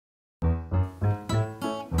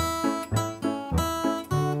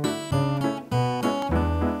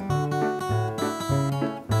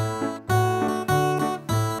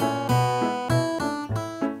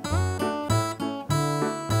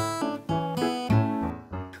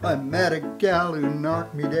I met a gal who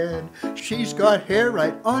knocked me dead. She's got hair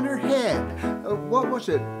right on her head. What was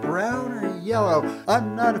it, brown or yellow?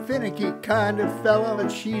 I'm not a finicky kind of fellow,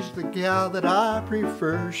 and she's the gal that I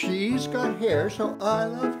prefer. She's got hair, so I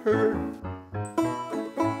love her.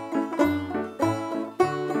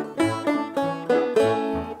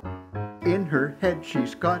 In her head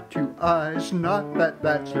she's got 2 eyes, not that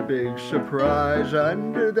that's a big surprise.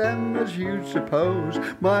 Under them, as you'd suppose,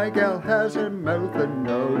 my gal has a mouth and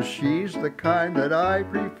nose. She's the kind that I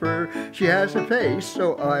prefer. She has a face,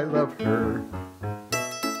 so I love her.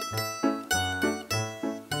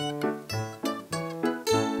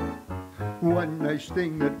 One nice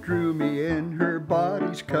thing that drew me in, her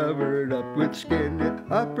body's covered up with skin.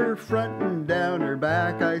 Up her front and down her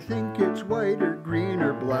back, I think it's white or green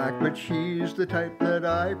or black, but she's the type that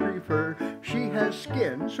I prefer. She has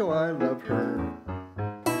skin, so I love her.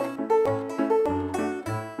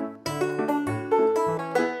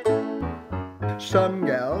 Some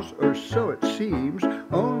gals, or so it seems,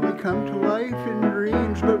 only come to life in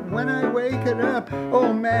dreams, but when I wake it up,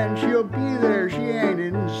 oh man, she'll be there. She ain't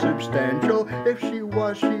insubstantial. If she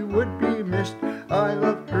was, she would be missed. I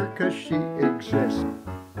love her 'cause she exists.